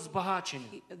швидкого збагачення,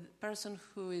 The person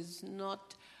who is not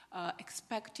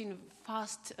expecting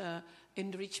fast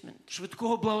enrichment,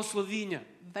 швидкого благословіння,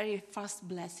 very fast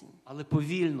blessing, але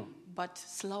повільно, but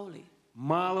slowly,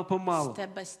 мало-помалу,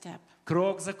 step by step,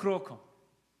 крок за кроком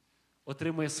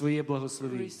отримує своє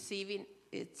благословіння receiving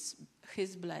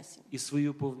his blessing і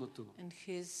свою повноту. and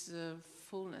his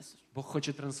fullness. Бог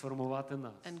хоче трансформувати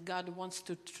нас And God wants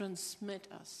to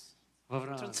в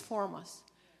Авраамі, transform us,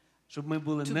 щоб ми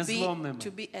були незломними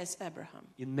to be as Abraham,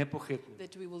 і непохитними,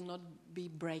 that we will not be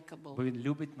breakable бо Він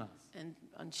любить нас. and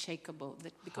unshakable,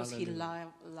 that because He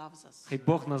loves us. Хай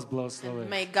Бог нас And благословить.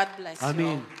 may God bless you Амінь.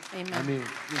 all. Amen. Амінь.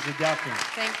 Дуже дякую.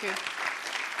 Thank you.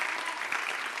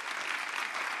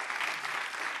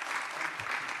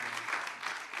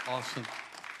 Awesome.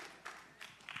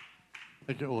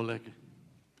 Thank you, Oleg.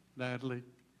 Natalie.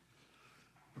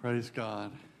 Praise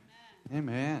God.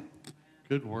 Amen.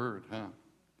 Good word, huh?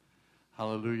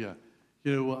 Hallelujah.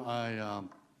 You know,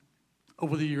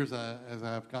 over the years, as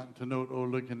I've gotten to know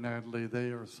Oleg and Natalie,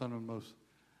 they are some of the most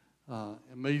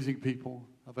amazing people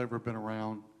I've ever been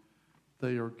around.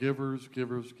 They are givers. They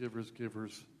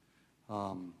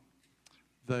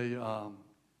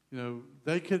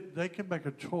could make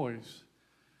a choice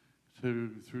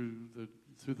through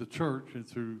the church and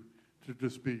to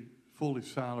just be fully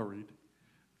salaried,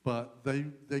 but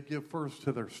they give first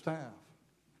to their staff,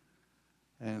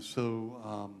 and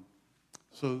so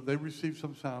they receive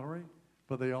some salary,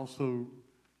 but they also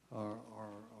are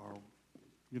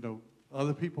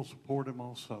other people support them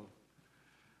also.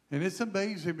 And it's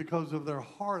amazing because of their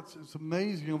hearts. It's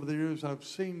amazing over the years I've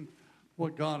seen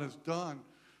what God has done.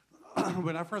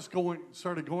 When I first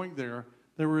started going there,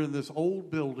 they were in this old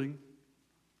building,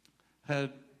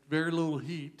 had very little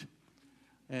heat,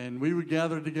 and we would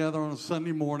gather together on a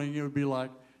Sunday morning. It would be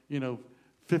like,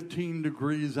 15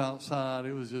 degrees outside.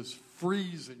 It was just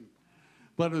freezing.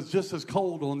 but it's just as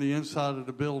cold on the inside of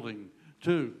the building,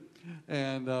 too.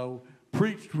 And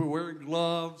preached wearing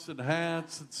gloves and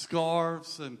hats and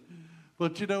scarves.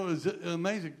 But, you know, it's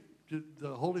amazing.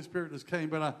 The Holy Spirit just came.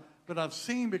 But I've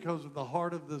seen, because of the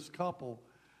heart of this couple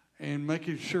and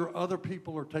making sure other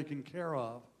people are taken care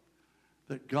of,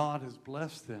 that God has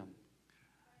blessed them.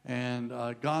 And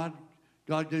God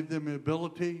gave them the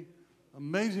ability,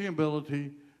 amazing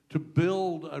ability, to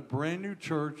build a brand new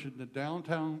church in the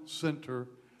downtown center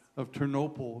of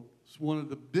Ternopil. It's one of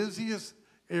the busiest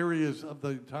areas of the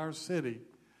entire city.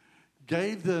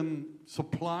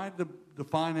 Supplied the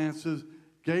finances,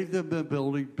 gave them the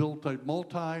building, built a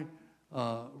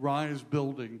multi-rise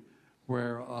building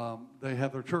where they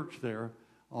have their church there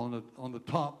on the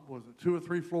top. Was it 2 or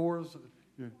 3 floors?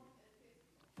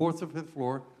 4th or 5th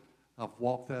floor. I've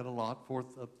walked that a lot, up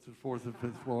to the 4th and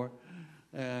 5th floor,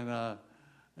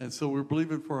 and so we're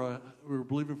believing for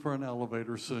an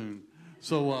elevator soon.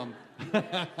 So,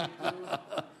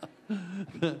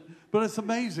 but it's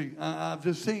amazing. I've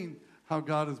just seen how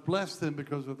God has blessed them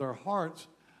because of their hearts,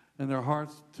 and their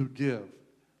hearts to give,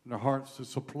 and their hearts to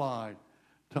supply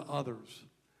to others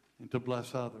and to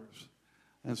bless others.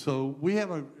 And so we have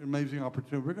an amazing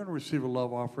opportunity. We're going to receive a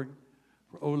love offering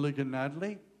for Oleg and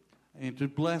Natalie, and to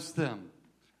bless them,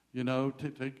 you know, to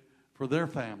take for their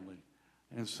family.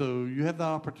 And so you have the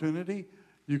opportunity.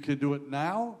 You can do it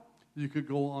now. You could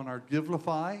go on our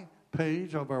Givelify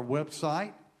page of our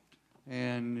website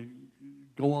and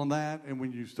go on that. And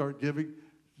when you start giving,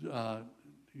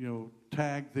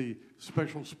 tag the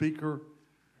special speaker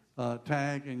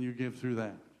tag, and you give through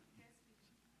that.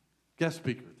 Guest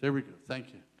speaker. There we go.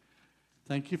 Thank you.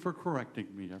 Thank you for correcting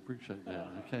me. I appreciate that.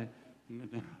 Okay.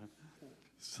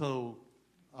 So,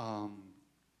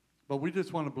 but we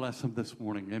just want to bless them this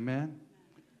morning. Amen?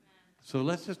 So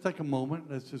let's just take a moment.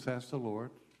 Let's just ask the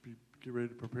Lord. Get ready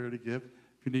to prepare to give.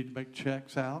 If you need to make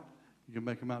checks out, you can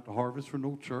make them out to Harvest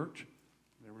Renewal Church.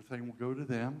 Everything will go to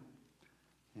them.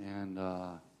 And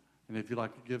if you'd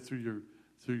like to give through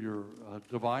your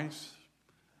device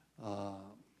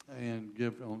and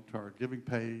give on to our giving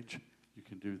page, you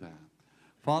can do that.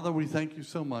 Father, we thank you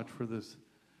so much for this.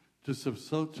 Just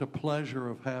such a pleasure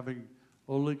of having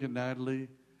Oleg and Natalie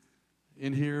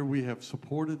in here. We have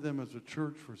supported them as a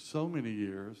church for so many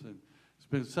years, and it's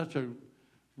been such a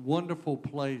wonderful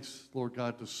place, Lord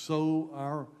God, to sow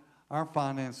our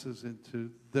finances into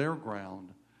their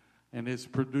ground, and it's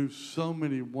produced so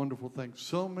many wonderful things.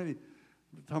 So many,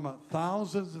 we're talking about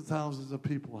thousands and thousands of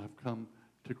people have come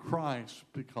to Christ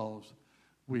because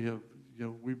we've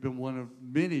been one of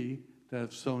many that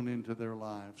have sown into their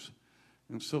lives.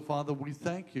 And so, Father, we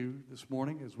thank you this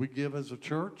morning as we give as a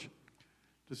church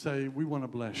to say we want to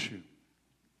bless you.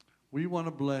 We want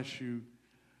to bless you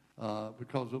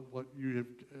because of what you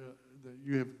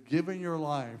have given your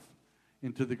life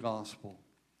into the gospel.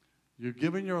 You've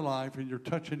given your life, and you're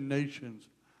touching nations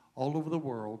all over the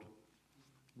world,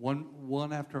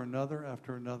 one after another,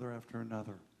 after another, after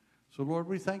another. So, Lord,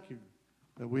 we thank you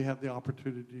that we have the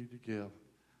opportunity to give,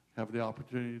 have the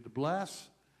opportunity to bless.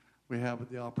 We have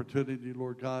the opportunity,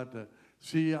 Lord God, to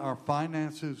see our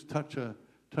finances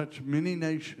touch many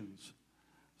nations.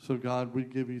 So, God, we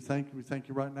give you thank you. We thank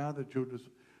you right now that you'll just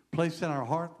place in our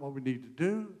heart what we need to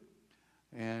do,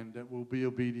 and that we'll be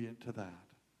obedient to that.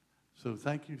 So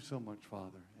thank you so much,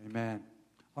 Father. Amen.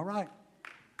 All right.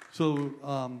 So,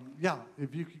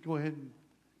 if you could go ahead and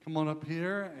come on up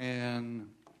here, and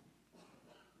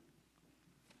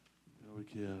there we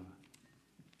give.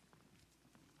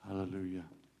 Hallelujah.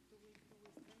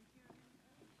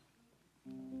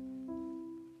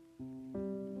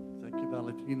 Thank you,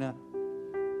 Valentina,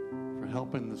 for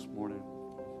helping this morning.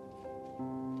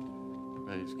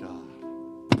 Praise God.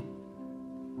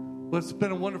 Well, it's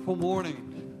been a wonderful morning.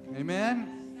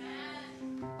 Amen?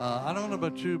 I don't know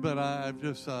about you, but I've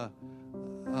just,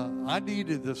 I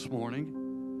needed this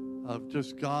morning of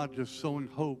just God just sowing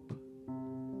hope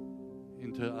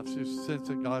into, I've just sensed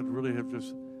that God really have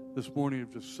just, this morning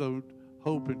have just sowed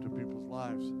hope into people's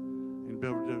lives, and be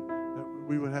able to, that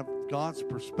we would have God's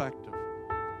perspective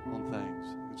on things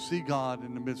and see God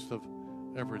in the midst of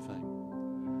everything.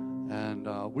 And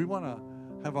we want to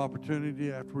have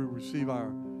opportunity after we receive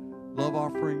our love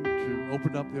offering to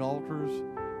open up the altars,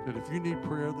 that if you need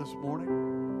prayer this morning,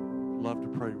 I'd love to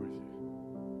pray with you.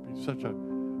 It'd be such a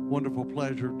wonderful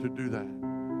pleasure to do that.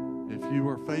 If you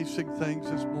are facing things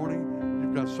this morning,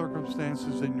 you've got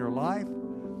circumstances in your life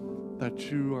that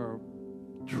you are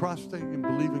trusting and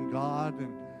believing God,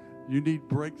 and you need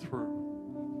breakthrough,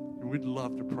 and we'd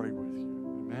love to pray with you.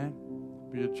 Amen?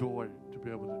 It'd be a joy to be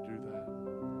able to do that.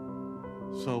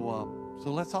 So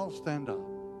let's all stand up.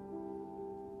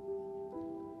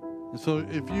 And so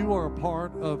if you are a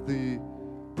part of the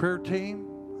prayer team,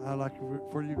 I'd like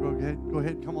for you to go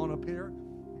ahead, come on up here.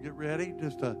 Get ready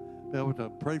just to be able to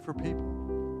pray for people.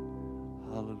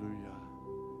 Hallelujah.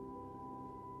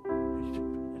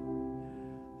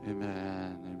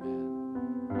 Amen.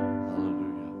 Amen.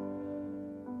 Hallelujah.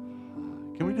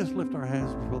 Can we just lift our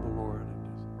hands before the Lord?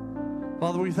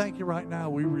 Father, we thank you right now.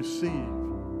 We receive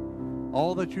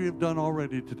all that you have done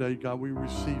already today, God. We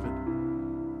receive it.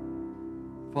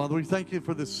 Father, we thank you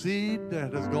for the seed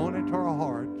that has gone into our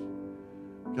heart,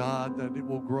 God, that it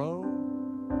will grow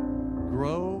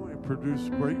and produce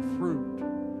great fruit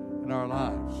in our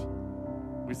lives.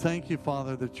 We thank you,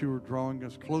 Father, that you are drawing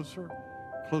us closer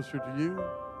to you.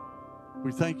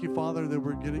 We thank you, Father, that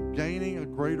we're gaining a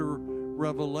greater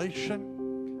revelation,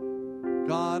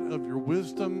 God, of your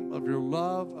wisdom, of your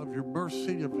love, of your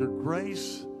mercy, of your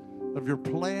grace, of your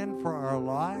plan for our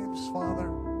lives, Father.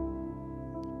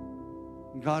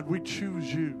 God, we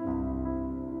choose you.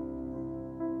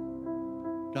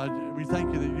 God, we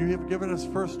thank you that you have given us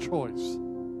first choice.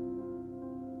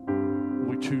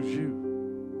 We choose you.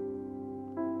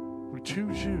 We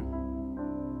choose you.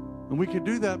 And we can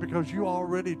do that because you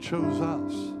already chose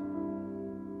us.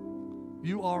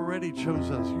 You already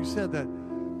chose us. You said that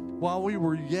while we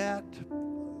were yet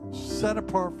set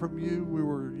apart from you, we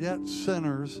were yet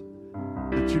sinners,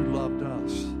 that you loved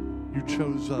us. You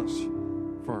chose us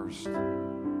first.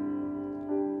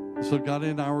 So God,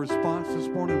 in our response this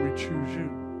morning, we choose you.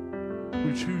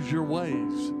 We choose your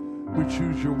ways. We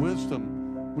choose your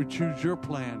wisdom. We choose your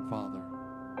plan, Father.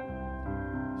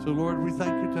 So Lord, we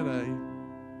thank you today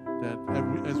that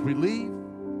as we leave,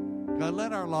 God,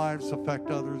 let our lives affect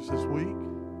others this week.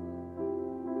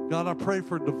 God, I pray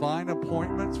for divine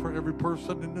appointments for every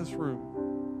person in this room.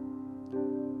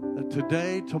 That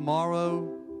today, tomorrow,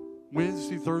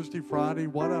 Wednesday, Thursday, Friday,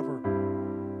 whatever,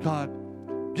 God,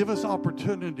 give us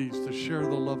opportunities to share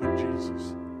the love of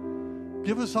Jesus.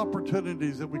 Give us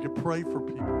opportunities that we can pray for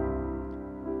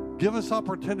people. Give us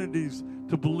opportunities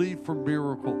to believe for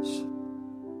miracles.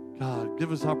 God,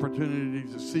 give us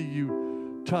opportunities to see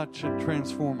you touch and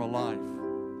transform a life.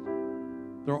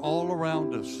 They're all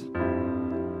around us,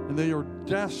 and they are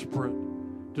desperate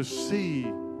to see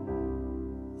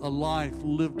a life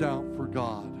lived out for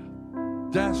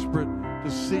God. Desperate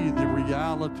to see the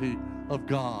reality of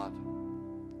God.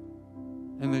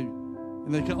 And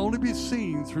they can only be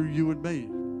seen through you and me.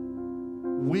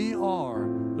 We are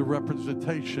the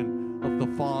representation of the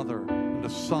Father and the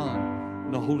Son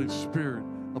and the Holy Spirit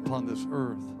upon this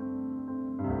earth.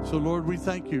 So, Lord, we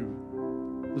thank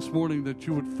you this morning that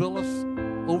you would fill us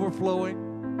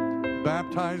overflowing,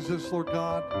 baptize us, Lord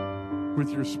God,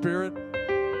 with your Spirit,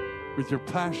 with your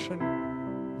passion,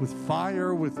 with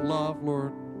fire, with love,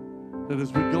 Lord, that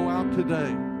as we go out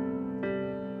today,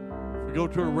 if we go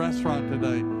to a restaurant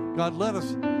today, God, let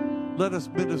us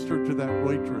minister to that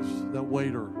waitress, that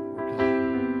waiter, Lord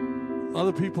God.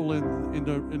 Other people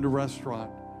in the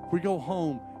restaurant. If we go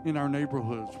home in our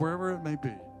neighborhoods, wherever it may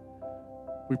be,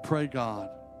 we pray, God,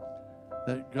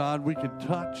 that, God, we can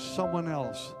touch someone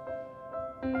else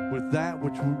with that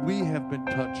which we have been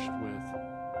touched with.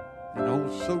 And I'm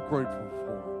so grateful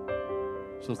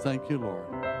for. So thank you, Lord.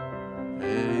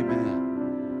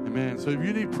 Amen. Amen. So if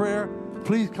you need prayer,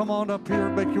 please come on up here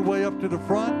and make your way up to the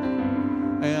front.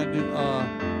 And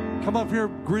come up here,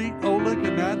 greet Oleg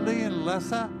and Natalie and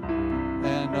Lessa.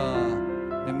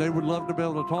 And they would love to be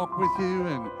able to talk with you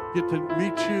and get to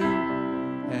meet you.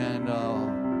 And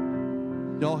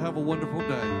y'all have a wonderful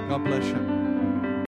day. God bless you.